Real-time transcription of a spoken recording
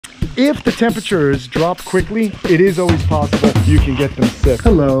if the temperatures drop quickly, it is always possible you can get them sick.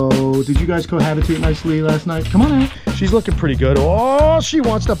 Hello, did you guys cohabitate nicely last night? Come on out. She's looking pretty good. Oh, she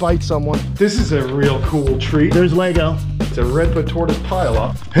wants to bite someone. This is a real cool treat. There's Lego. It's a redwood tortoise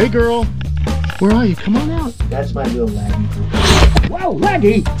pile-up. Hey girl, where are you? Come on out. That's my little laggy. Wow,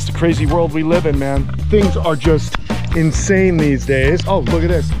 laggy. It's the crazy world we live in, man. Things are just insane these days. Oh, look at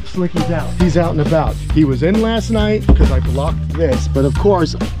this. Slinky's out. He's out and about. He was in last night because I blocked this, but of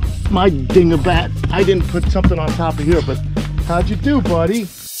course, my dingabat, I didn't put something on top of here, but how'd you do, buddy?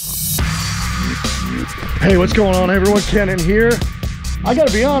 Hey, what's going on, everyone? Kenan here. I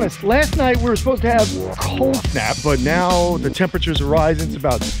gotta be honest, last night we were supposed to have a cold snap, but now the temperatures are rising. It's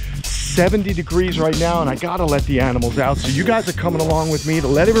about 70 degrees right now, and I gotta let the animals out. So you guys are coming along with me to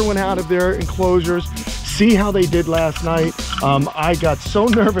let everyone out of their enclosures, see how they did last night. I got so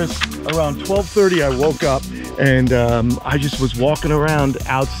nervous around 12:30 I woke up, and I just was walking around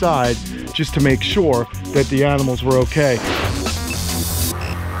outside just to make sure that the animals were okay.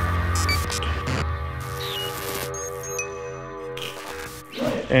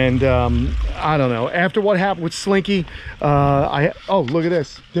 And I don't know, after what happened with Slinky, oh, look at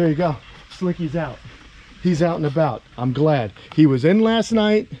this. There you go. Slinky's out. He's out and about. I'm glad. He was in last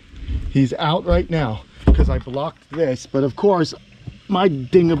night. He's out right now because I blocked this. But of course, my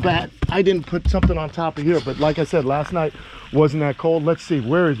dingabat, I didn't put something on top of here. But like I said, last night wasn't that cold. Let's see.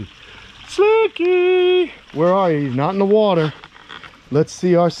 Where is he? Slinky! Where are you? He's not in the water. Let's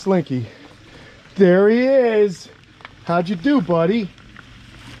see our Slinky. There he is. How'd you do, buddy?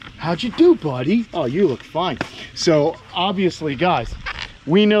 How'd you do, buddy? Oh, you look fine. So obviously, guys,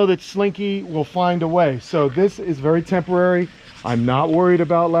 we know that Slinky will find a way. So this is very temporary. I'm not worried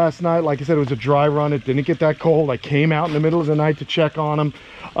about last night. Like I said, it was a dry run. It didn't get that cold. I came out in the middle of the night to check on him.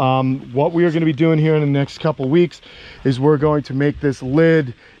 What we are going to be doing here in the next couple weeks is we're going to make this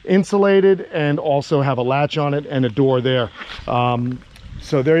lid insulated and also have a latch on it and a door there.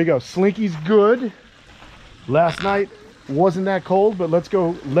 So there you go. Slinky's good. Last night wasn't that cold, but let's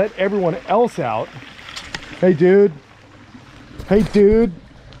go let everyone else out. Hey dude,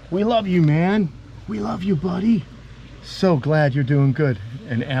 we love you, man. We love you, buddy. So glad you're doing good.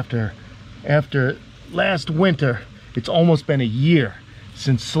 And after last winter, it's almost been a year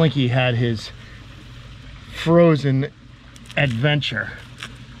since Slinky had his frozen adventure.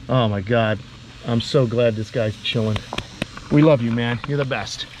 Oh my god, I'm so glad this guy's chilling. We love you, man. You're the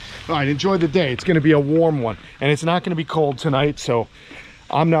best. All right, enjoy the day. It's going to be a warm one, and it's not going to be cold tonight, so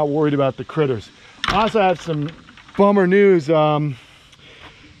I'm not worried about the critters. I also have some bummer news.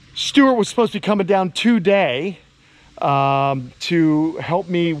 Stuart was supposed to be coming down today to help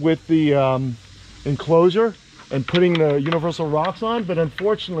me with the enclosure and putting the universal rocks on, but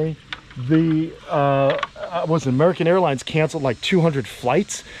unfortunately the American Airlines canceled like 200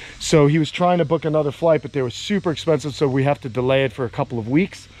 flights, so he was trying to book another flight, but they were super expensive, so we have to delay it for a couple of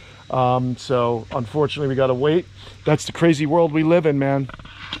weeks. So unfortunately we gotta wait. That's the crazy world we live in, man.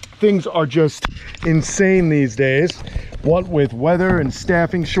 Things are just insane these days, what with weather and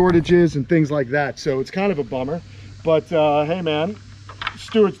staffing shortages and things like that. So it's kind of a bummer, but hey man,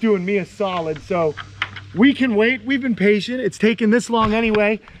 Stuart's doing me a solid, so we can wait. We've been patient. It's taken this long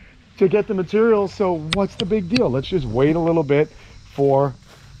anyway to get the materials, so what's the big deal? Let's just wait a little bit for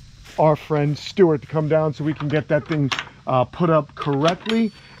our friend Stuart to come down so we can get that thing put up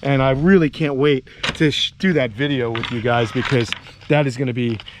correctly. And I really can't wait to do that video with you guys, because that is going to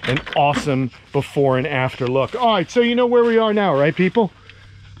be an awesome before and after look. All right, so you know where we are now, right, people?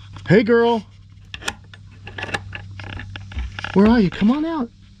 Hey girl, where are you? Come on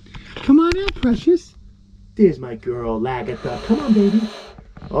out. Come on out, precious. There's my girl, Lagatha. Come on, baby.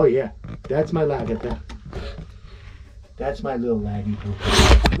 Oh yeah, that's my Lagatha. That's my little laggy.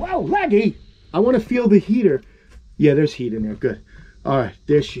 Wow, laggy! I want to feel the heater. Yeah, there's heat in there. Good. All right,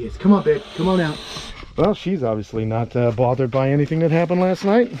 there she is. Come on, babe. Come on out. Well, she's obviously not bothered by anything that happened last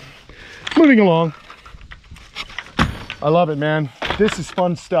night. Moving along. I love it, man. This is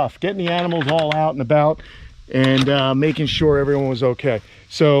fun stuff. Getting the animals all out and about and making sure everyone was okay.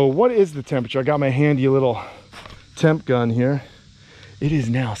 So what is the temperature? I got my handy little temp gun here. It is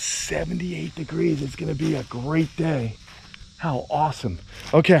now 78 degrees. It's going to be a great day. How awesome.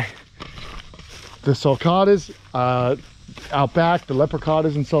 Okay. The sulcatas out back, the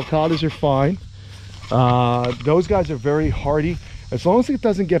leprechatas and sulcatas are fine. Those guys are very hardy. As long as it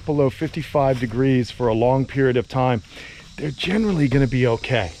doesn't get below 55 degrees for a long period of time, they're generally going to be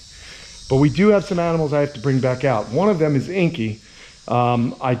okay. But we do have some animals I have to bring back out. One of them is Inky.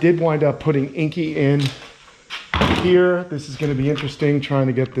 I did wind up putting Inky in here. This is going to be interesting, trying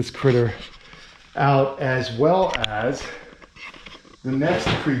to get this critter out, as well as the next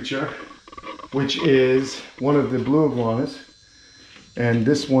creature, which is one of the blue iguanas. And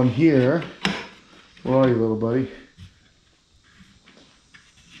this one here, where are you, little buddy?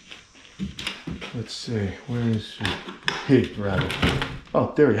 Let's see, where is he, rather?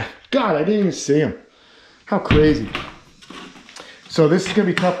 Oh, there he is. God, I didn't even see him. How crazy. So this is gonna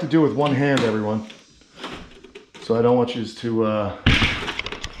be tough to do with one hand, everyone. So I don't want you to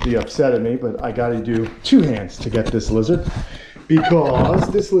be upset at me, but I gotta do two hands to get this lizard because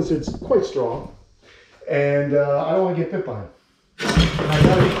this lizard's quite strong and I don't wanna get bit by him. And I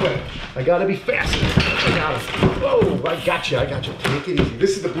gotta be quick. I gotta be fast. I gotta, whoa, I got you. Take it easy.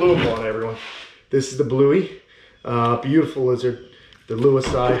 This is the blue iguana, everyone. This is the bluey, beautiful lizard, the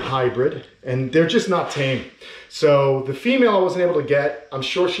Lewisii hybrid, and they're just not tame. So the female I wasn't able to get. I'm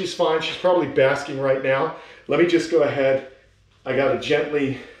sure she's fine. She's probably basking right now. Let me just go ahead. I gotta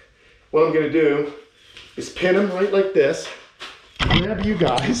gently, what I'm gonna do is pin him right like this, grab you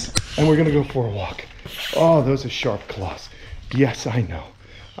guys, and we're gonna go for a walk. Oh, those are sharp claws. Yes, I know.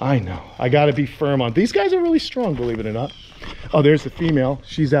 I gotta be firm on. These guys are really strong, believe it or not. Oh, there's the female.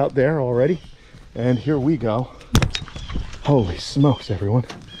 She's out there already. And here we go. Holy smokes, everyone.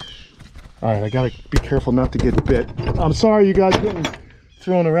 All right, I gotta be careful not to get bit. I'm sorry you guys getting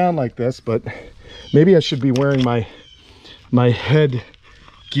thrown around like this, but maybe I should be wearing my head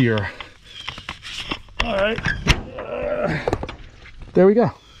gear. All right. There we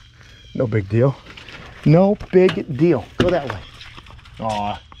go. No big deal. No big deal. Go that way.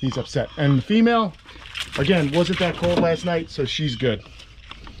 Aw, he's upset. And the female, again, wasn't that cold last night, so she's good.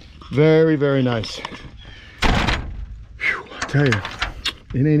 Very, very nice. Whew, I tell you,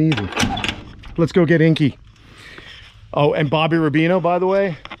 it ain't easy. Let's go get Inky. Oh, and Bobby Rubino, by the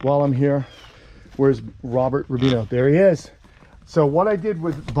way, while I'm here. Where's Robert Rubino? There he is. So what I did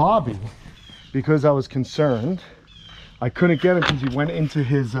with Bobby, because I was concerned, I couldn't get him because he went into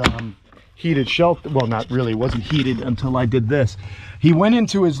his heated shelter. Well, not really, it wasn't heated until I did this. He went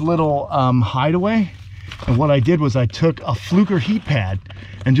into his little hideaway, and what I did was I took a Fluker heat pad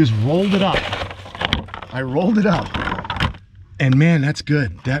and just rolled it up. I rolled it up, and man, that's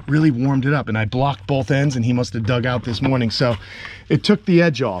good. That really warmed it up, and I blocked both ends, and he must have dug out this morning, so it took the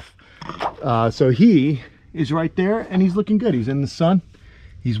edge off. So he is right there, and he's looking good. He's in the sun.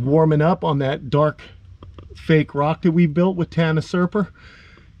 He's warming up on that dark fake rock that we built with Tana Serper,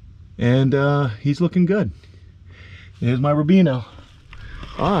 and he's looking good. There's my Rubino.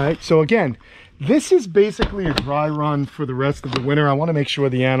 All right, so again, this is basically a dry run for the rest of the winter. I want to make sure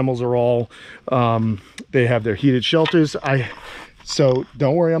the animals are all, they have their heated shelters. So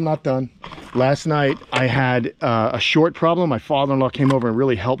don't worry, I'm not done. Last night I had a short problem. My father-in-law came over and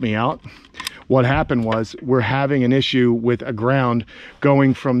really helped me out. What happened was we're having an issue with a ground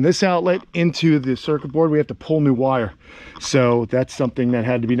going from this outlet into the circuit board. We have to pull new wire. So that's something that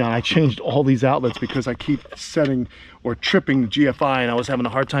had to be done. I changed all these outlets because I keep setting or tripping the GFI, and I was having a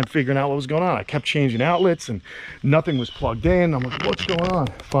hard time figuring out what was going on. I kept changing outlets and nothing was plugged in. I'm like, what's going on?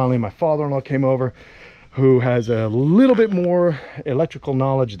 Finally, my father-in-law came over, who has a little bit more electrical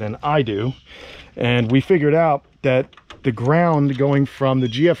knowledge than I do. And we figured out that the ground going from the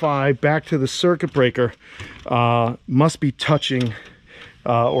GFI back to the circuit breaker must be touching,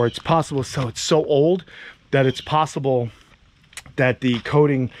 or it's possible, so it's so old that it's possible that the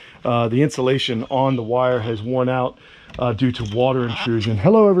coating, the insulation on the wire has worn out due to water intrusion.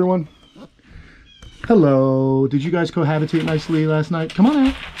 Hello, everyone. Hello. Did you guys cohabitate nicely last night? Come on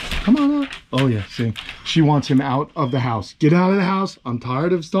out. Come on out. Oh, yeah, see, she wants him out of the house. Get out of the house. I'm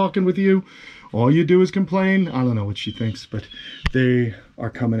tired of talking with you. All you do is complain. I don't know what she thinks, but they are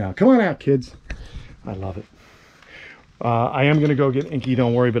coming out. Come on out, kids. I love it. I am going to go get Inky,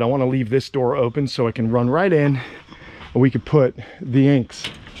 don't worry, but I want to leave this door open so I can run right in. We could put the inks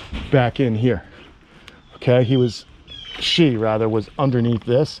back in here. Okay, she was underneath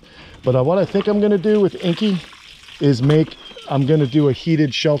this. But what I think I'm going to do with Inky is I'm going to do a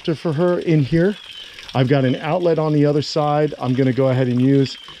heated shelter for her in here. I've got an outlet on the other side I'm going to go ahead and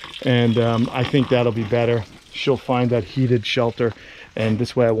use, and I think that'll be better. She'll find that heated shelter, and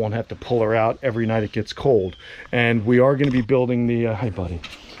this way I won't have to pull her out every night it gets cold. And we are going to be building the hi buddy,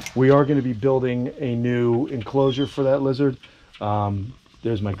 we are going to be building a new enclosure for that lizard.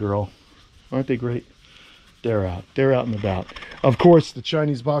 There's my girl. Aren't they great? They're out and about. Of course, the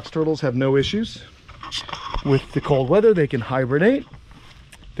Chinese box turtles have no issues with the cold weather. They can hibernate.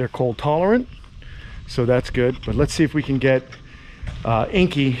 They're cold tolerant, so that's good. But let's see if we can get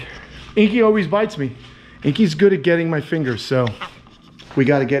Inky. Inky always bites me. Inky's good at getting my fingers, so we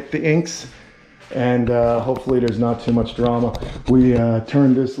got to get the inks, and hopefully there's not too much drama. We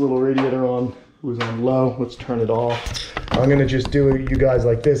turned this little radiator on. It was on low. Let's turn it off. I'm gonna just do you guys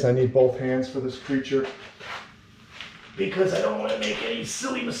like this. I need both hands for this creature because I don't want to make any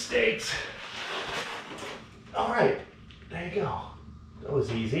silly mistakes. All right, there you go. That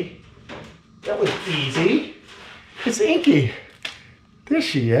was easy. That was easy. It's Inky. There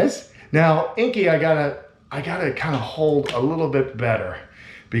she is. Now, Inky, I gotta kind of hold a little bit better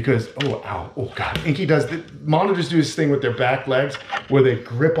because, oh, ow, oh God. Inky monitors do this thing with their back legs where they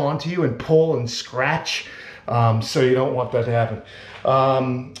grip onto you and pull and scratch. So you don't want that to happen.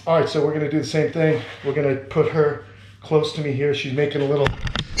 All right, so we're gonna do the same thing. We're gonna put her close to me here. She's making a little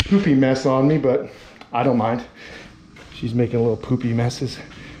poopy mess on me, but I don't mind. She's making little poopy messes,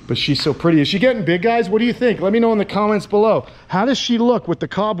 but she's so pretty. Is she getting big, guys? What do you think? Let me know in the comments below. How does she look with the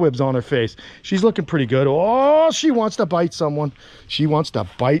cobwebs on her face? She's looking pretty good. Oh, she wants to bite someone. She wants to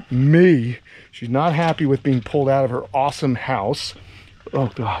bite me. She's not happy with being pulled out of her awesome house. Oh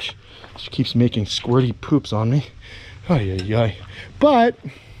gosh, she keeps making squirty poops on me. Ay, ay, ay. But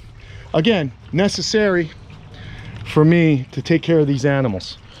again, necessary for me to take care of these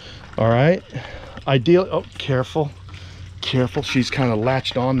animals. All right, ideal. Oh, careful. Careful, she's kind of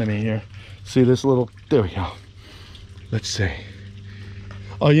latched on to me here. See this little, there we go. Let's see.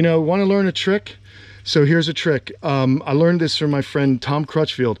 Oh, you know, want to learn a trick? So here's a trick. I learned this from my friend Tom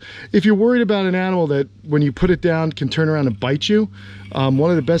Crutchfield. If you're worried about an animal that when you put it down can turn around and bite you,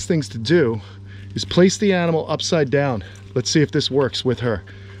 one of the best things to do is place the animal upside down. Let's see if this works with her.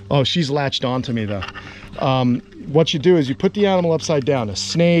 Oh, she's latched onto me though. What you do is you put the animal upside down, a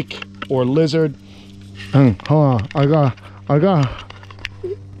snake or lizard. Hold on, I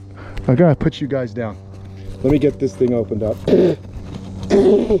gotta put you guys down. Let me get this thing opened up.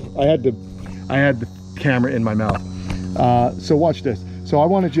 I had the camera in my mouth. So watch this. So I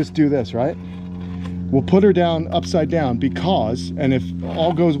want to just do this, right? We'll put her down upside down because, and if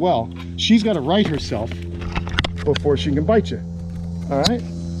all goes well, she's got to right herself before she can bite you. All right?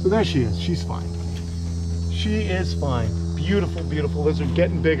 So there she is. She's fine. She is fine. Beautiful, beautiful lizard,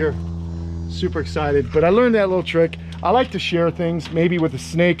 getting bigger. Super excited, but I learned that little trick. I like to share things. Maybe with a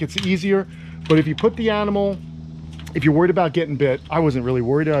snake it's easier, but if you put the animal, if you're worried about getting bit, I wasn't really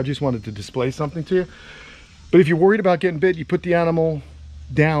worried, I just wanted to display something to you. But if you're worried about getting bit, you put the animal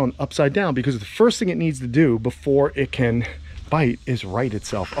down upside down because the first thing it needs to do before it can bite is right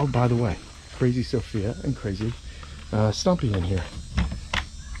itself. Oh, by the way, crazy Sophia and crazy Stumpy in here.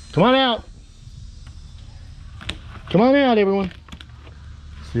 Come on out. Come on out, everyone.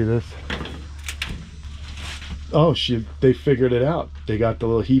 See this? Oh, they figured it out. They got the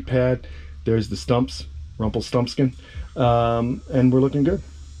little heat pad. There's the stumps, Rumpelstiltskin, and we're looking good.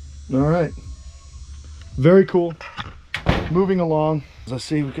 All right, very cool. Moving along. Let's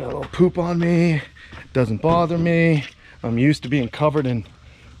see, we got a little poop on me. Doesn't bother me. I'm used to being covered in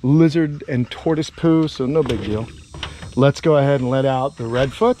lizard and tortoise poo, so no big deal. Let's go ahead and let out the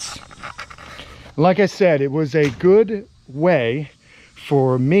redfoots. Like I said, it was a good way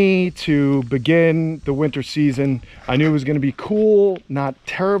for me to begin the winter season. I knew it was going to be cool, not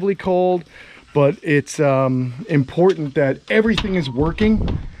terribly cold, but it's important that everything is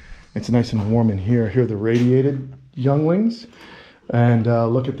working. It's nice and warm in here. Here are the radiated younglings. And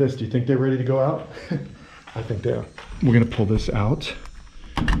look at this. Do you think they're ready to go out? I think they are. We're going to pull this out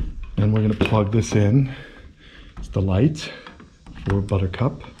and we're going to plug this in. It's the light for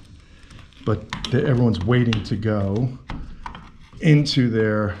Buttercup, but everyone's waiting to go into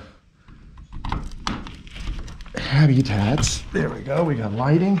their habitats. There we go, we got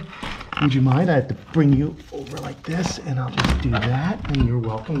lighting. Would you mind? I have to bring you over like this and I'll just do that and you're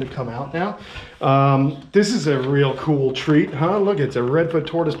welcome to come out now. This is a real cool treat, huh? Look, it's a redfoot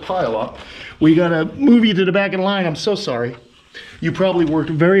tortoise pileup. We gotta move you to the back of the line. I'm so sorry. You probably worked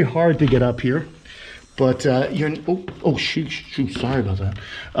very hard to get up here, but shoot, sorry about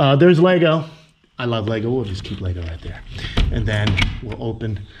that. There's Lego. I love Lego. We'll just keep Lego right there. And then we'll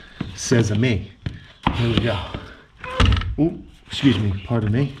open Sesame. Here we go. Ooh, excuse me,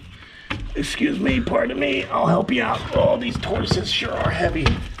 pardon me. Excuse me, pardon me. I'll help you out. Oh, these tortoises sure are heavy.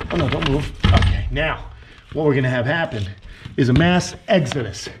 Oh no, don't move. Okay, now what we're gonna have happen is a mass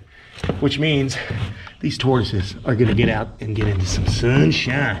exodus, which means these tortoises are gonna get out and get into some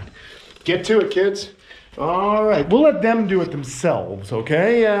sunshine. Get to it, kids. All right, we'll let them do it themselves,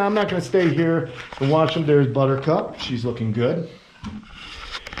 okay? I'm not gonna stay here and watch them. There's Buttercup, she's looking good.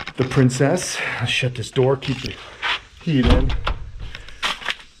 The princess, I'll shut this door, keep the heat in.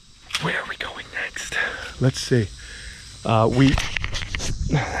 Where are we going next? Let's see.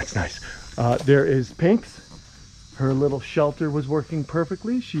 That's nice. There is Pink's. Her little shelter was working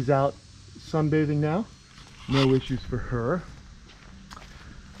perfectly. She's out sunbathing now. No issues for her.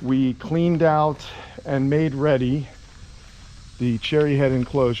 We cleaned out and made ready the cherry head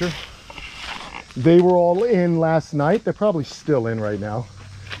enclosure. They were all in last night. They're probably still in right now.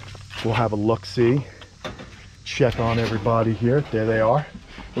 We'll have a look-see, check on everybody here. There they are.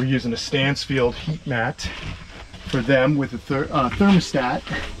 We're using a Stansfield heat mat for them with a thermostat.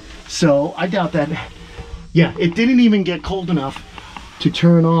 So I doubt that, yeah, it didn't even get cold enough to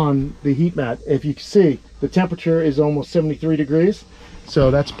turn on the heat mat. If you can see, the temperature is almost 73 degrees.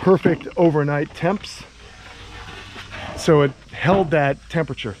 So that's perfect overnight temps. So it held that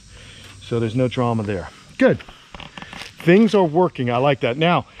temperature. So there's no drama there. Good. Things are working. I like that.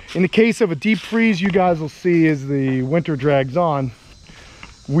 Now, in the case of a deep freeze, you guys will see as the winter drags on,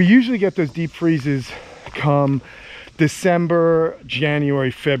 we usually get those deep freezes come December, January,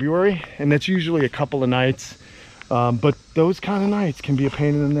 February, and that's usually a couple of nights. But those kind of nights can be a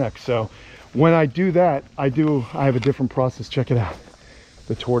pain in the neck. So when I do that, I have a different process. Check it out.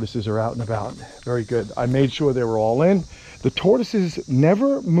 The tortoises are out and about. Very good. I made sure they were all in. The tortoises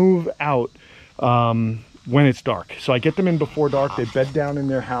never move out when it's dark. So I get them in before dark. They bed down in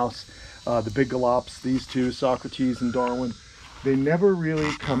their house. The big galops, these two, Socrates and Darwin, they never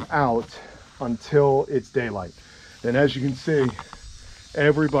really come out until it's daylight. And as you can see,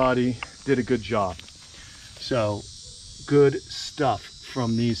 everybody did a good job. So good stuff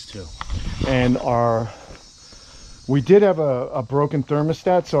from these two. And we did have a broken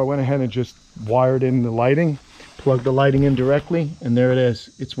thermostat, so I went ahead and just wired in the lighting, plugged the lighting in directly, and there it is.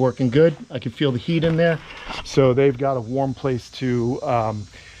 It's working good. I can feel the heat in there. So they've got a warm place to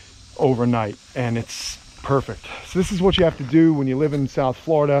overnight, and it's perfect. So this is what you have to do when you live in South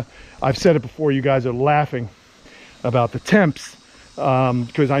Florida. I've said it before, you guys are laughing about the temps,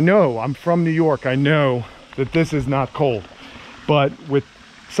 because I know, I'm from New York, I know that this is not cold. But with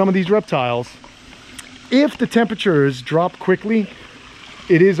some of these reptiles, if the temperatures drop quickly,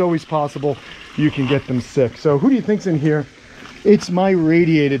 it is always possible you can get them sick. So who do you think's in here? It's my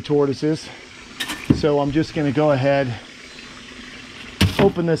radiated tortoises. So I'm just gonna go ahead,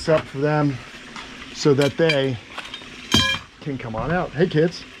 open this up for them so that they can come on out. Hey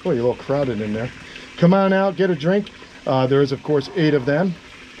kids, oh, you're a little crowded in there. Come on out, get a drink. There is of course 8 of them,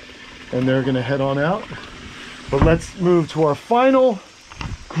 and they're gonna head on out. But let's move to our final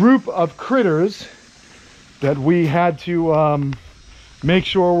group of critters that we had to make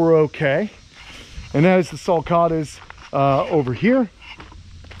sure we're okay. And that is the sulcatas over here.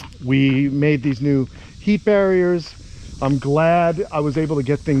 We made these new heat barriers. I'm glad I was able to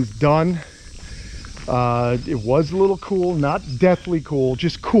get things done. It was a little cool, not deathly cool,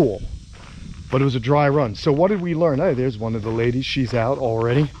 just cool. But it was a dry run. So what did we learn? Hey, there's one of the ladies, she's out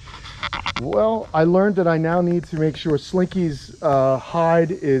already. Well, I learned that I now need to make sure Slinky's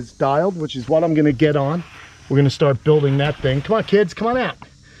hide is dialed, which is what I'm gonna get on. We're gonna start building that thing. Come on kids, come on out.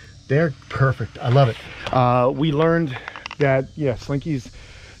 They're perfect, I love it. We learned that, yeah, Slinky's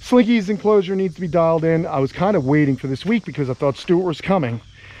enclosure needs to be dialed in. I was kind of waiting for this week because I thought Stuart was coming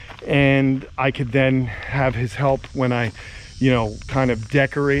and I could then have his help when I, you know, kind of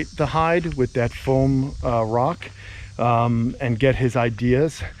decorate the hide with that foam rock and get his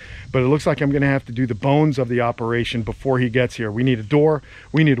ideas. But it looks like I'm gonna have to do the bones of the operation before he gets here. We need a door,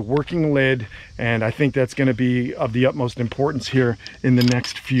 we need a working lid, and I think that's gonna be of the utmost importance here in the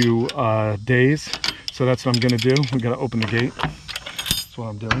next few days. So that's what I'm gonna do. I'm gonna open the gate. That's what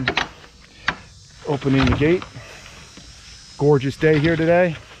I'm doing. Opening the gate. Gorgeous day here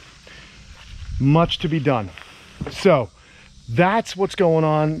today. Much to be done. So that's what's going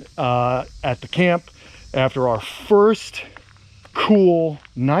on at the camp after our first cool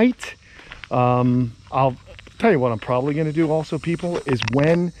night. I'll tell you what I'm probably going to do also, people, is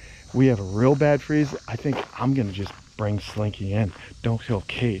when we have a real bad freeze, I think I'm going to just bring Slinky in. Don't kill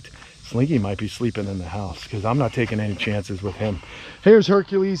Kate. Slinky might be sleeping in the house because I'm not taking any chances with him. Here's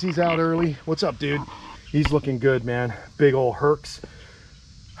Hercules. He's out early. What's up, dude? He's looking good, man. Big old Hercs.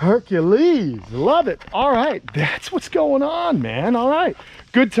 Hercules, love it. All right, that's what's going on, man. All right,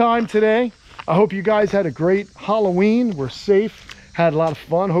 good time today. I hope you guys had a great Halloween. We're safe, had a lot of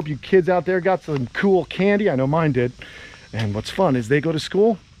fun. Hope you kids out there got some cool candy. I know mine did. And what's fun is they go to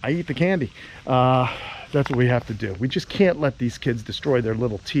school, I eat the candy. That's what we have to do. We just can't let these kids destroy their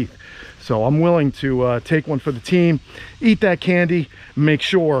little teeth. So I'm willing to take one for the team, eat that candy, make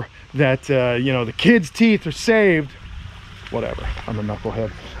sure that you know, the kids' teeth are saved. Whatever, I'm a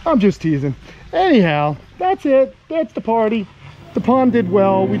knucklehead. I'm just teasing. Anyhow, that's it. That's the party. The pond did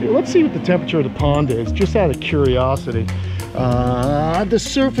well. Let's see what the temperature of the pond is, just out of curiosity. The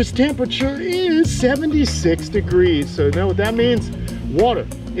surface temperature is 76 degrees. So you know what that means? Water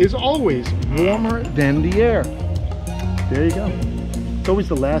is always warmer than the air. There you go. It's always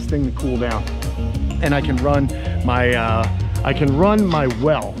the last thing to cool down. And I can run my I can run my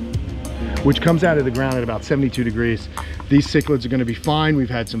well, which comes out of the ground at about 72 degrees. These cichlids are gonna be fine. We've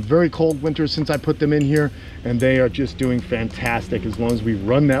had some very cold winters since I put them in here, and they are just doing fantastic as long as we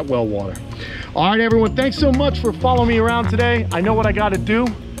run that well water. All right, everyone, thanks so much for following me around today. I know what I gotta do.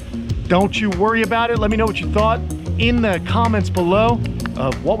 Don't you worry about it. Let me know what you thought in the comments below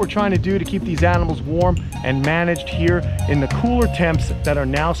of what we're trying to do to keep these animals warm and managed here in the cooler temps that are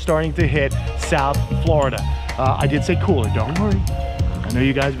now starting to hit South Florida. I did say cooler, don't worry. I know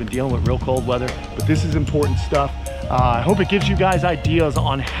you guys have been dealing with real cold weather, but this is important stuff. I hope it gives you guys ideas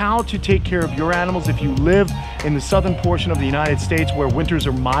on how to take care of your animals if you live in the southern portion of the United States where winters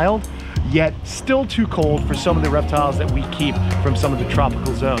are mild, yet still too cold for some of the reptiles that we keep from some of the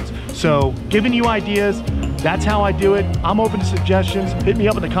tropical zones. So giving you ideas, that's how I do it. I'm open to suggestions. Hit me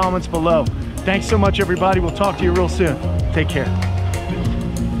up in the comments below. Thanks so much, everybody. We'll talk to you real soon. Take care.